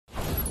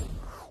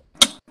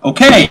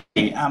Okay,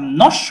 I'm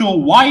not sure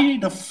why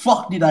the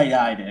fuck did I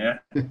die there.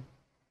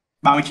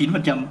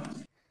 39%.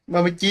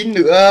 39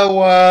 nữa,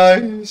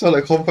 wow, sao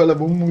lại không phải là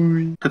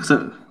 40? Thực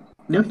sự,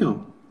 nếu hiểu.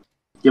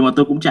 Nhưng mà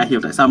tôi cũng chả hiểu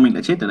tại sao mình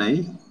lại chết ở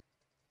đấy.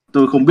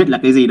 Tôi không biết là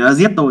cái gì đó đã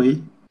giết tôi.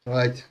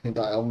 Right, hiện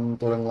tại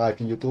tôi đang live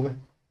trên YouTube ấy.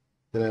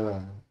 Cho nên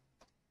là...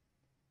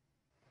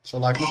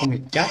 Sao live nó không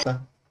hiện chat ta?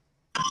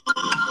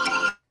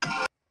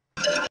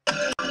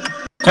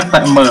 Chắc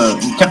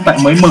tại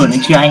mới mở nên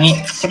chưa anh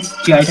ấy. Chắc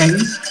chưa ai thấy.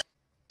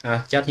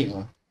 À, chat hiện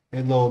rồi.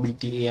 Hello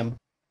BTM.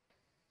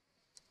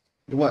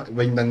 Đúng rồi,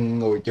 Vinh đang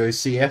ngồi chơi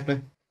CF đấy.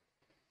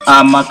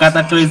 Mà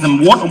Cataclysm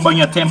What ông bao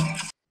nhiêu thêm?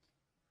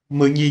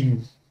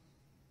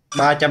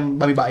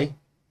 10.337.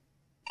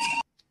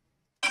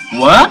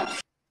 What?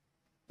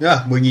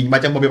 Yeah,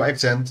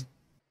 10.337%.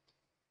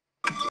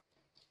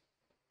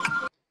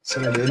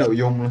 Sao lại để nội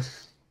dung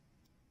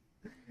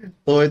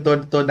tôi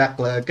đặt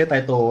là cái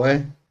title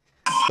ấy.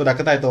 Tôi đặt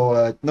cái title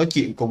là nói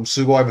chuyện cùng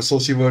Sugoi và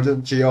SoulSilver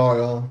trên GR.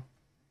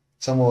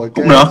 Xong rồi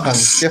cái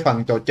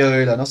phần trò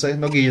chơi là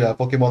nó ghi là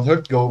Pokemon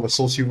Heart Gold và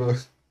SoulSilver.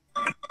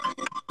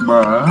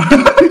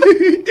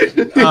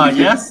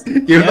 Yes,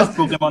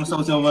 Pokemon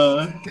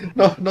SoulSilver.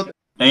 Nó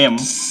Damn,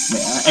 mẹ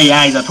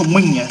AI giờ thông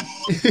minh nhỉ.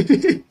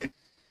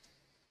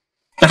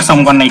 Chắc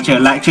xong con này trở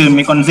lại chơi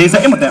mấy con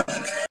dễ một tẹo.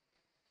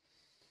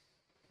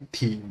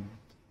 Thì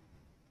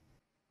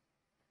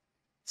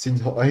xin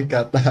hỏi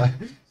Kata,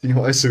 xin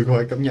hỏi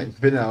Sugoi cảm nhận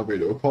thế nào về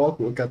độ khó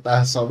của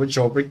Kata so với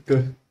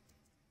Jawbreaker?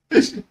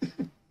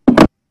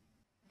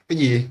 Cái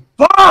gì?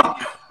 Fuck!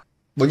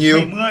 Bao nhiêu?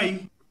 70.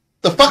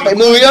 The fuck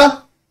 70 á?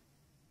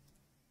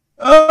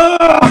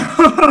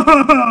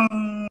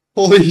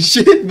 Holy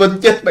shit, Vinh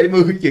chết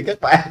 70 kìa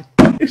các bạn.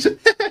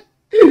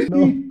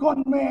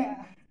 Con mẹ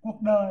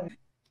cuộc đời.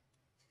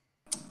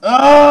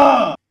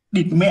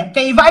 Địt mẹ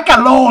cây vãi cả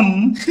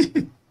lồn.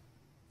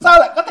 Sao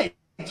lại có thể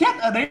chết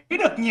ở đấy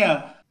được nhỉ?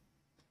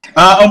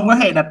 Ông có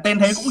thể đặt tên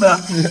thế cũng được.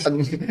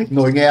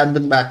 Ngồi nghe anh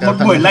Vinh Bạc một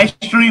buổi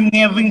livestream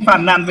nghe Vinh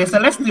phàn nàn về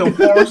Celestial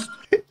Force.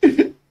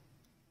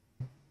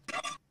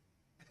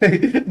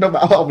 Nó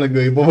bảo ông là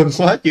người vô văn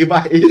hóa chữ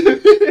bậy.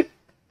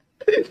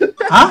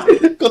 Hả?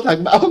 Có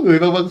thằng bảo người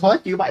vô văn hóa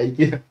chữ bậy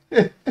kìa.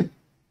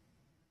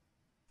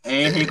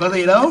 Ê thì có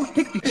gì đâu,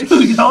 thích thì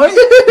chửi thôi,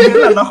 nghĩa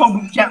là nó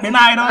không chạm đến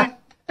ai thôi.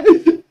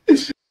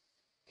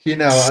 Khi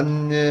nào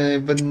anh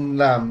Vinh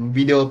làm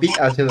video beat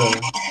ACL?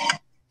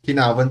 Khi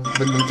nào Vinh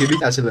chưa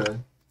beat ACL?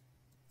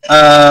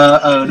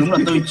 Đúng là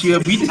tôi chưa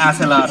beat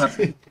ACL thật.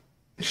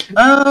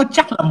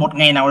 Chắc là một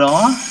ngày nào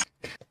đó.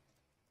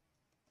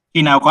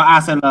 Khi nào có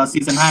ACL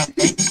Season 2.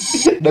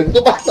 Đừng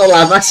có bắt tao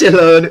làm ACL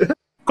nữa.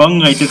 Có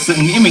người thực sự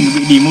nghĩ mình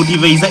bị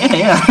demotivate dễ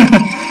thế à?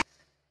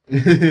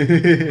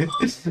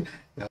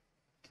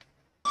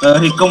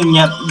 Thì công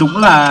nhận đúng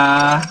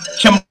là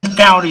châm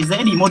cao thì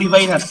dễ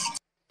demotivate thật.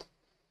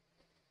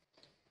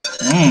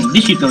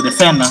 Digital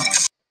Descent à?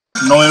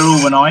 Noiru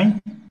vừa nói.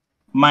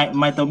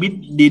 Mai tao biết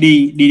DD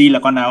là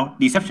con nào?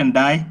 Deception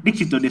Die,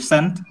 Digital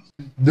Descent.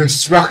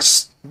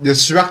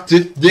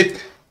 Destructive Dick.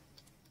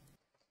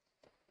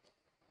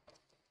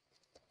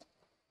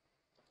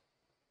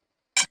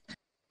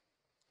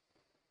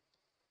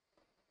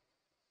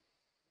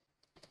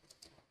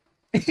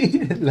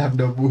 Làm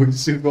đồ buồn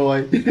sư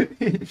voi.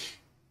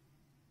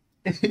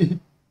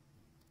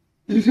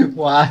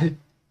 Why?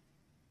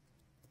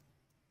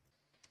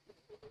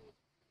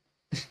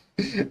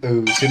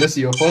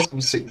 Celestial Force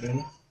cũng xịn nữa.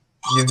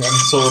 Nhưng anh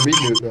Soul biết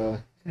được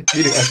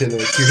ACL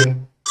chưa?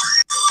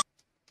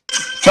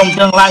 Trong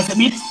tương lai sẽ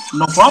biết,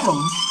 no problem.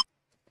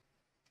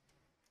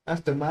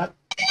 Aftermath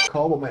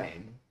khó bộ mẹ.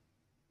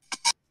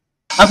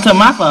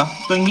 Aftermath à?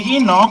 Tôi nghĩ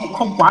nó cũng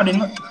không quá đến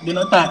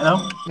nỗi tệ đâu.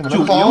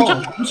 Chủ yếu chắc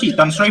cũng chỉ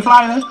toàn straight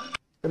fly đấy.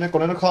 Cái này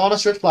còn nó khó, nó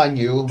straight fly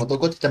nhiều mà tôi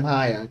có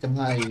 120 à,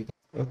 120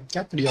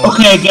 chắc đi. Ok,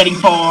 getting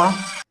for.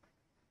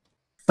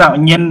 Sao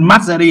nhân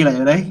Mastery lại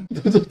ở đây?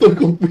 Tôi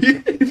không biết.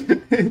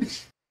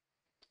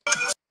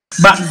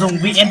 Bạn dùng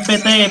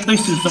VNPT, tôi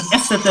sử dụng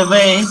SCTV,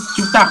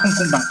 chúng ta không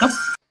cùng đẳng cấp.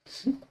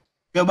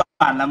 Cơ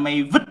bản là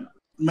mày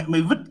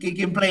vứt cái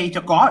gameplay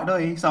cho có vậy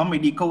thôi, sau mày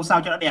decode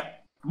sao cho nó đẹp.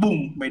 Boom,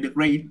 mày được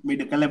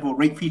cái level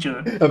rate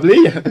feature. Hợp lý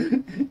vậy?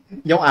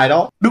 Giống ai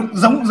đó? Đúng,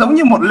 giống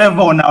như một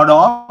level nào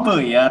đó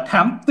bởi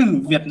thám tử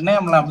Việt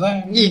Nam làm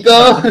ra. Gì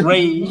cơ?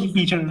 Rate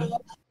feature.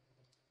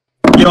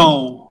 Yo,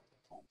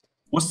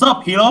 what's up,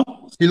 Hilo?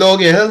 Hilo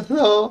kìa,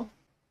 hello.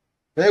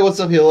 Hey,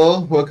 what's up, Hilo?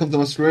 Welcome to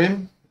my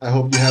stream. I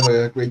hope you have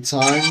a great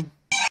time.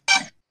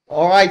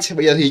 Alright,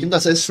 bây giờ thì chúng ta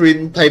sẽ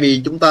stream, thay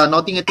vì chúng ta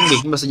nói tiếng Việt,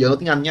 chúng ta sẽ nói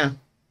tiếng Anh nha.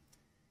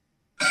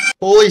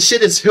 Holy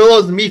shit, it's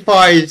Hilo's Me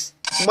Files.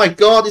 Oh my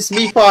god, it's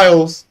Me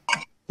Files.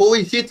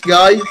 Holy shit,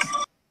 guys.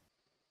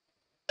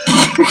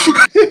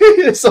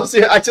 So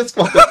see, I just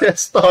want a 10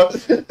 star.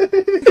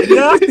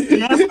 Yes,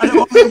 I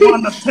only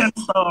want a 10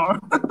 star.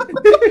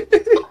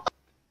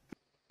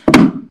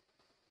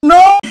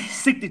 No!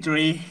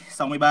 63,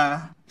 63.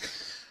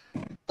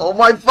 Oh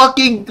my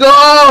fucking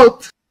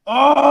god!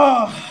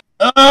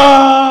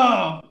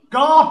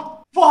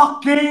 God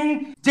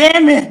fucking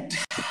damn it!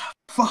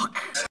 Fuck.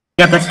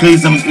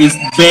 Cataclysm is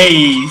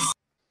base.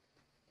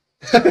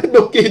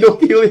 Doki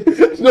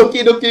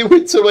Doki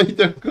with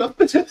Surrender Club.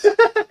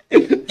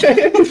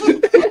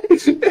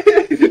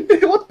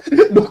 What?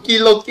 Doki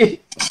Loki.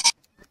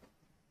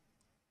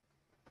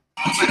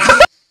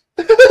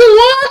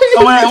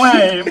 Why?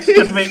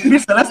 Wait.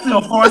 Miss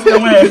Celestial Force,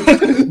 away.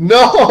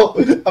 No,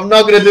 I'm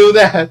not gonna do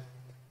that.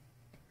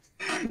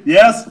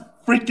 Yes,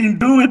 freaking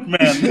do it,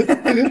 man.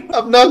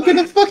 I'm not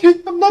gonna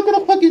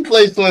fucking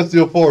play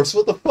Celestial Force.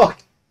 What the fuck?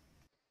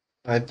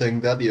 I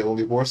think that the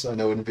only wars I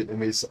know in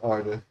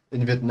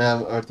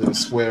Vietnam are the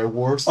square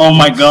wars. Oh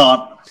my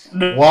god.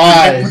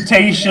 Why?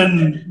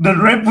 The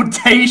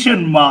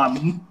reputation,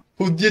 man.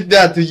 Who did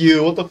that to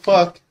you? What the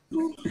fuck?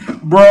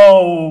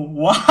 Bro,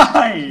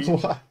 why?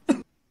 Why?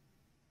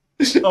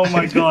 Oh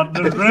my god,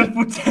 the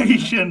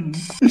reputation.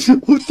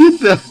 Who did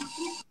that?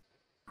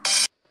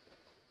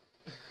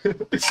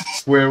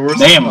 Square wars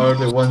Damn, are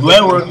the ones.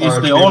 Square word is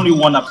the only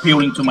one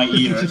appealing to my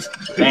ears.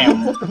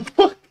 Damn. What the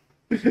fuck?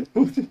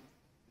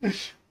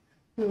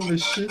 Holy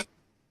shit.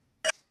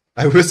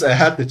 I wish I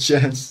had the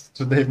chance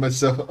to name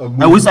myself a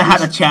mongoose. I wish I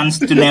had a chance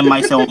to name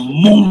myself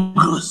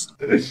Mongoose.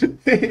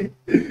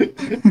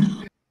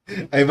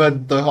 Ê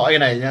Vinh, tôi hỏi cái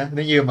này nha,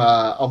 nếu như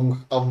mà ông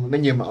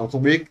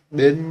không biết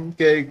đến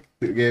cái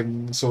tựa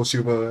game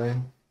SoulSilver ấy,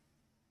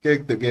 cái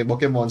tựa game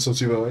Pokemon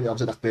SoulSilver ấy, ông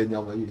sẽ đặt tên cho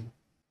ông là gì?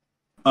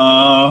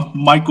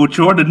 Michael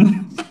Jordan.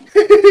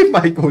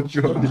 Michael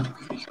Jordan.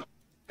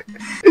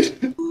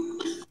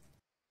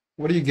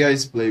 What do you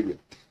guys play with?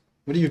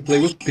 What do you play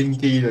with?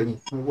 Pinky.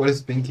 What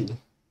is Pinky?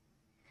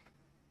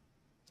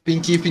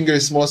 Pinky finger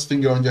is smallest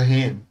finger on your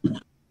hand.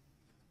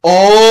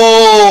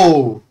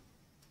 Oh!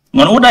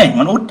 Ngón út đây,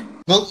 ngón út.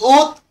 Ngón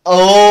út.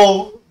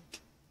 Oh!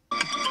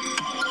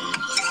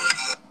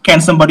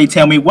 Can somebody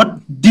tell me what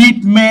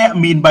deep meh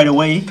mean, by the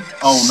way?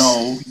 Oh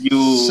no,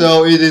 you...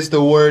 So it is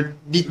the word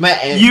deep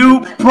meh.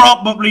 You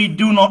probably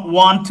do not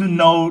want to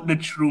know the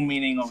true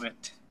meaning of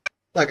it.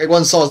 Like I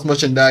once saw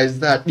merchandise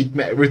that deep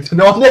meh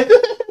written on it.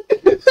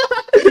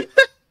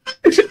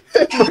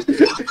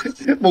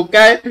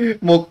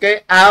 một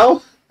cái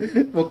áo,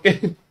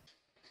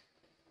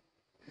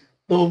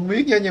 tôi không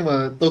biết nha, nhưng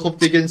mà tôi không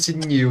chơi Genshin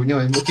nhiều, nhưng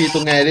mà mỗi khi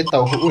tôi nghe đến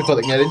tàu hũ tôi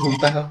lại nghe đến Hu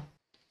Tao.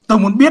 Tôi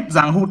muốn biết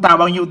rằng Hu Tao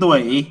bao nhiêu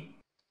tuổi.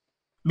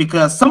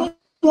 Because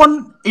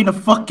someone in the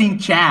fucking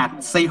chat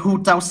say Hu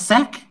Tao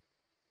sack.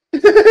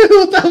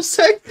 Hu Tao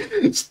sack.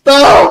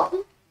 Stop.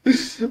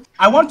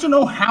 I want to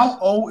know how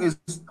old is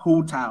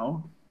Hu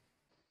Tao.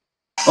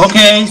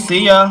 Okay,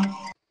 see ya.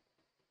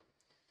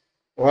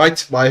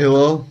 Alright, bye,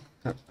 hello.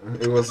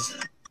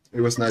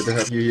 It was nice to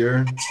have you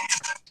here.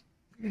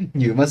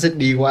 Nhiều message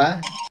đi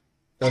quá.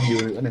 Cho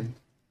nhiều nữa này.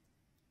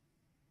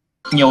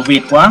 Nhiều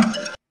việc quá.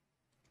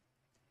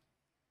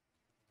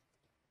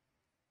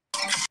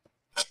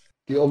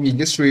 Kiểu ông nhìn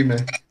cái stream này,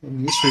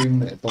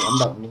 toàn ấn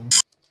động luôn.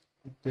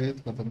 Ok,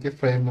 là phần cái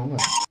frame đúng rồi.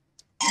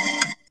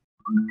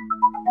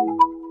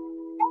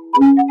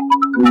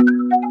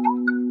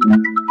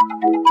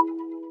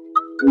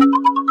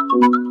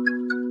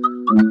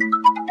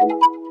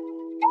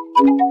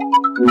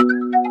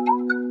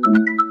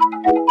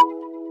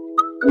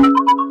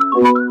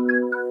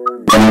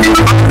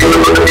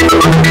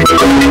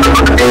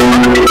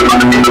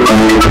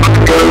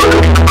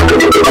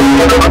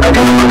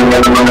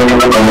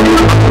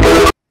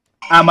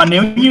 À mà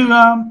nếu như